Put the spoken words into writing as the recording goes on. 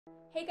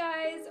Hey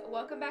guys,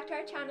 welcome back to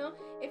our channel.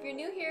 If you're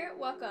new here,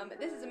 welcome.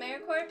 This is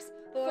AmeriCorps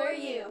for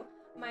you.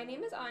 My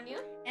name is Anya.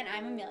 And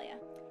I'm Amelia.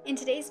 In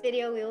today's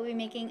video, we will be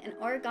making an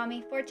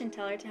origami fortune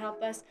teller to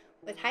help us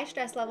with high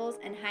stress levels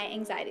and high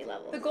anxiety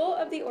levels. The goal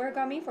of the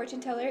origami fortune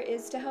teller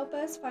is to help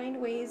us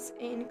find ways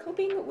in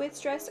coping with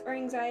stress or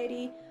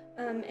anxiety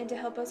and to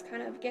help us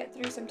kind of get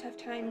through some tough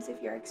times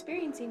if you're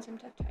experiencing some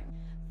tough times.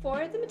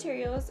 For the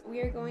materials, we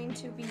are going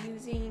to be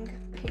using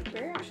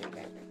paper. I'll show you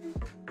guys.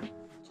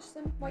 Just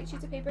some white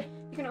sheets of paper.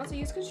 You can also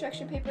use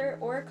construction paper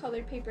or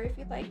colored paper if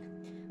you'd like.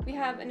 We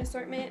have an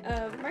assortment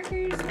of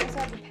markers. We also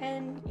have a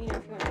pen, if you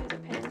want to use a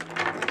pen,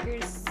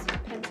 markers,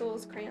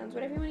 pencils, crayons,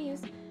 whatever you want to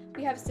use.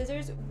 We have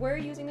scissors. We're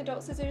using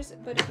adult scissors,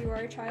 but if you are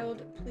a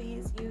child,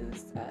 please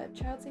use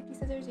child safety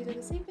scissors. These are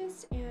the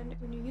safest, and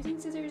when you're using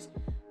scissors,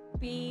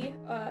 be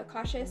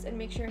cautious and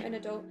make sure an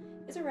adult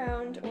is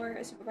around or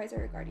a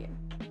supervisor or guardian.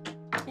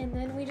 And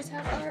then we just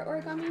have our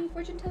origami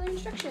fortune teller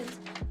instructions.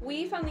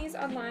 We found these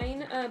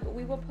online, but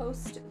we will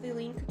post the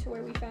link to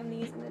where we found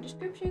these in the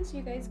description, so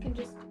you guys can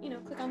just,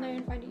 click on there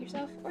and find it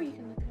yourself, or you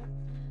can look it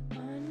up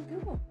on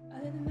Google.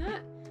 Other than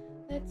that,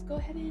 let's go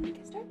ahead and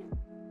get started.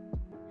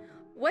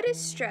 What is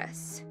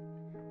stress?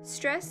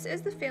 Stress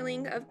is the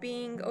feeling of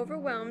being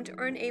overwhelmed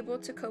or unable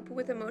to cope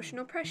with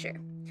emotional pressure.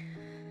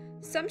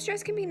 Some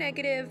stress can be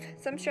negative,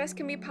 some stress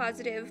can be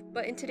positive,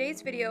 but in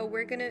today's video,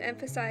 we're going to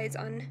emphasize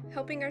on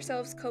helping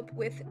ourselves cope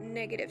with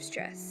negative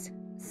stress.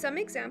 Some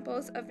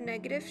examples of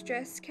negative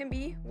stress can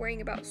be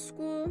worrying about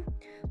school,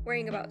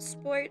 worrying about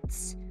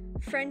sports,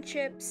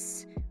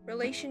 friendships,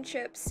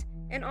 relationships,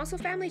 and also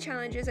family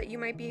challenges that you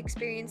might be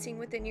experiencing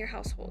within your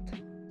household.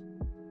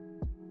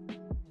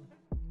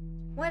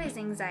 What is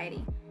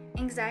anxiety?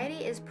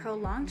 Anxiety is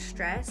prolonged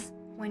stress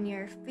when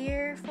you're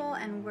fearful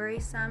and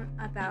worrisome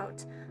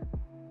about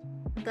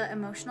the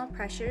emotional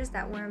pressures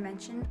that were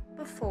mentioned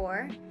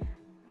before.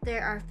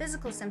 There are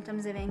physical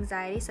symptoms of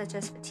anxiety such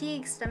as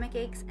fatigue, stomach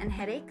aches, and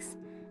headaches.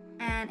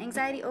 And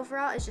anxiety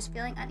overall is just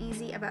feeling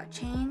uneasy about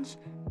change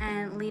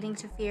and leading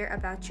to fear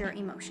about your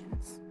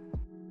emotions.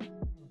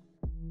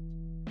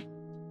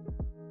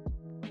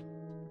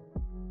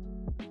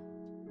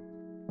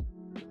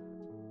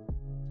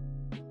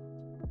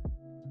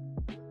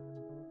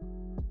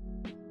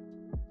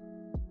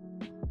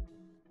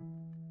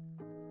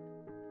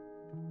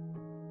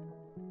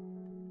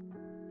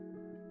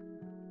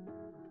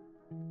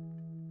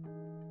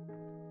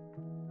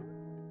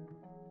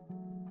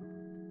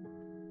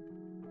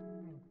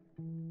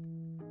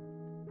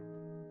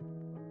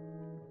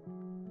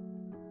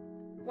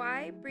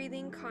 Why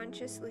breathing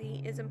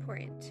consciously is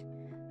important.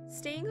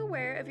 Staying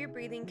aware of your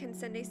breathing can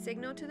send a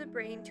signal to the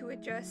brain to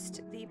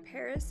adjust the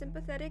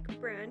parasympathetic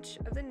branch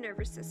of the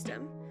nervous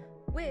system,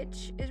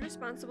 which is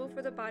responsible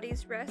for the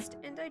body's rest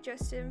and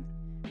digestive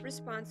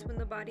response when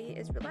the body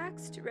is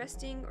relaxed,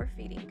 resting, or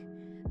feeding.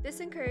 This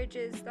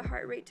encourages the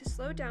heart rate to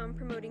slow down,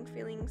 promoting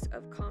feelings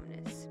of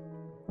calmness.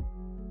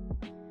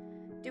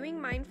 Doing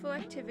mindful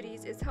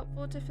activities is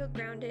helpful to feel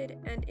grounded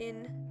and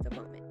in the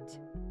moment.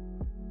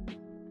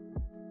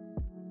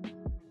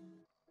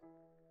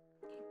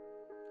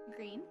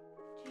 Green.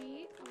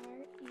 Green.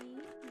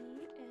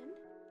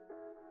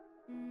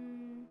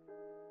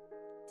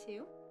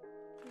 2.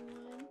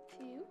 1,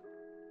 2.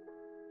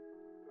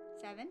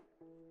 7.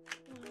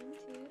 1,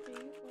 2, 3,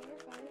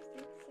 4, 5,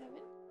 6, 7.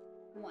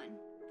 1.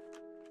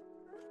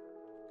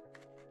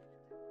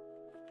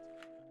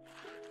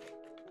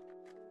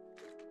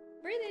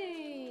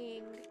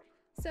 Breathing!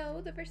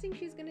 So the first thing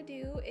she's going to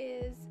do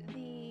is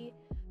the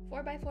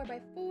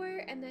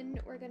 4x4x4, and then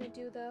we're going to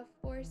do the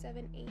 4,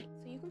 7, 8.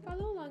 So you can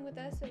follow along with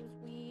us as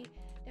we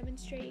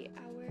demonstrate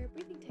our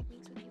breathing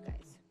techniques with you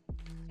guys.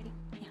 Ready?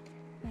 Yeah.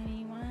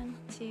 Ready? 1,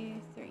 2,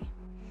 3.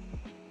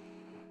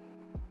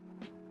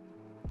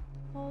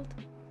 Hold.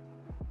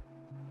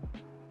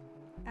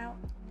 Out.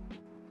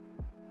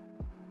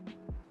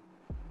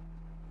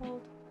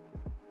 Hold.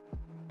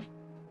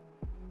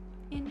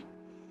 In.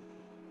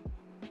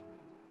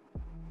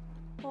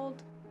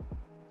 Hold.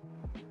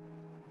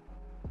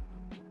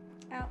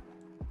 Out.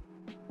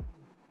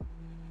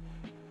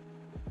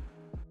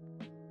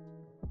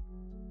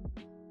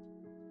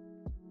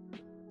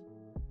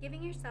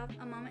 Giving yourself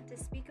a moment to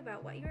speak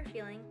about what you are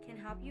feeling can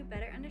help you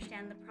better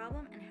understand the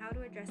problem and how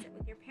to address it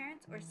with your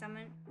parents or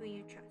someone who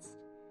you trust.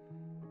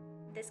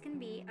 This can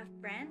be a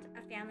friend,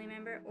 a family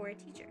member, or a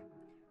teacher.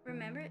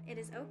 Remember, it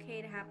is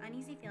okay to have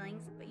uneasy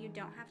feelings, but you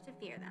don't have to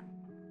fear them.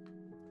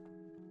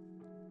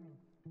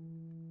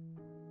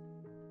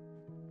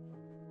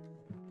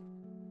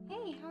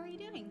 Hey, how are you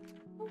doing?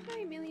 Oh,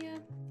 hi,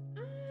 Amelia. I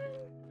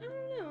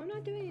don't know. I'm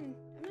not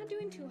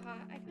doing too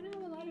hot. I kind of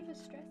have a lot of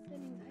stress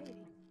and anxiety.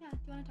 Yeah, do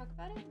you want to talk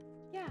about it?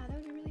 Yeah, that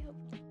would be really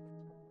helpful.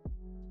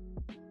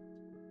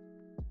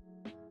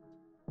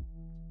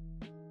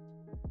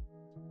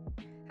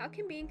 How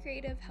can being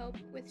creative help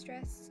with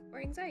stress or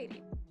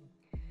anxiety?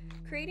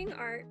 Creating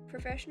art,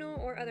 professional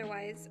or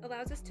otherwise,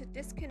 allows us to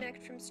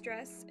disconnect from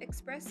stress,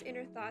 express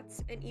inner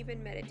thoughts, and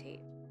even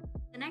meditate.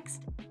 The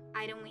next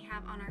item we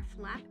have on our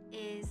flap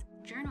is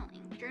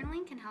journaling.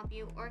 Journaling can help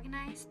you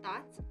organize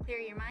thoughts, clear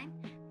your mind,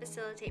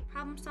 facilitate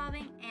problem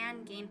solving,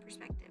 and gain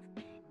perspective.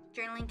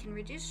 Journaling can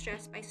reduce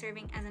stress by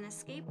serving as an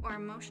escape or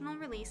emotional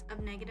release of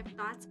negative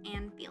thoughts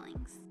and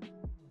feelings.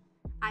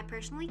 I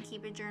personally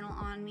keep a journal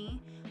on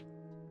me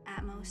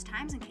at most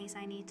times in case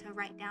I need to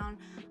write down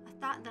a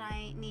thought that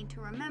I need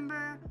to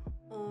remember,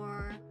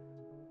 or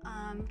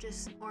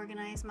just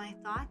organize my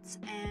thoughts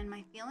and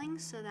my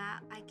feelings so that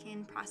I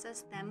can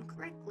process them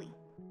correctly.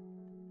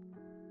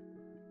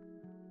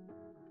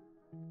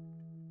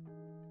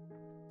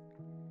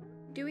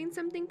 Doing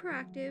something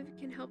proactive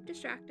can help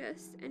distract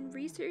us, and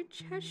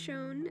research has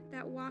shown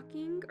that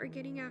walking or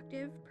getting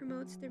active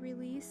promotes the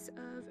release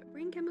of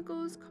brain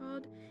chemicals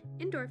called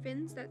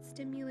endorphins that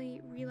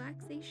stimulate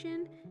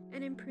relaxation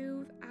and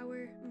improve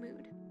our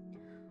mood.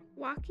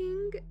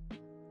 Walking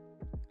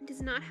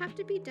does not have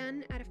to be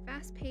done at a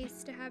fast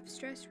pace to have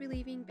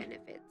stress-relieving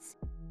benefits.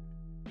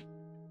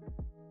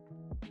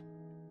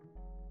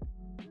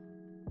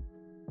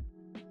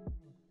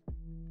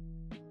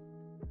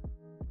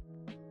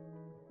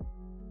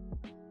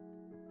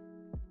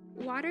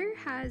 Water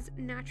has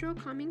natural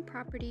calming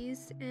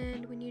properties,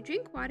 and when you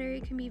drink water,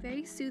 it can be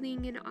very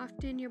soothing, and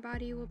often your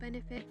body will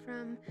benefit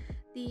from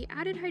the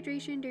added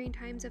hydration during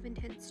times of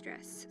intense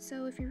stress.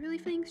 So if you're really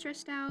feeling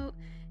stressed out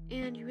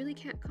and you really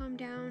can't calm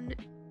down,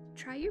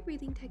 try your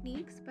breathing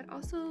techniques, but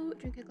also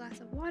drink a glass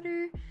of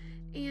water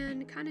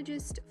and kind of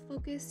just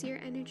focus your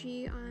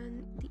energy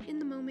on the in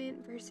the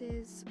moment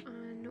versus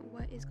on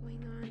what is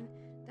going on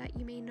that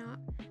you may not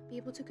be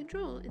able to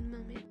control in the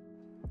moment.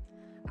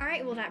 All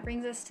right, well, that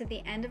brings us to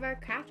the end of our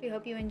craft. We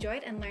hope you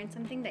enjoyed and learned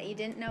something that you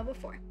didn't know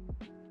before.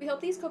 We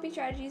hope these coping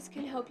strategies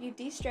can help you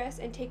de-stress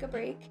and take a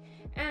break,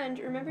 and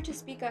remember to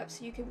speak up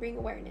so you can bring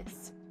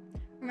awareness.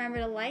 Remember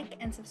to like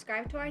and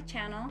subscribe to our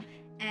channel,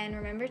 and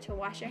remember to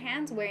wash your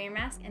hands, wear your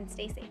mask, and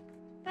stay safe.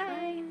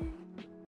 Bye!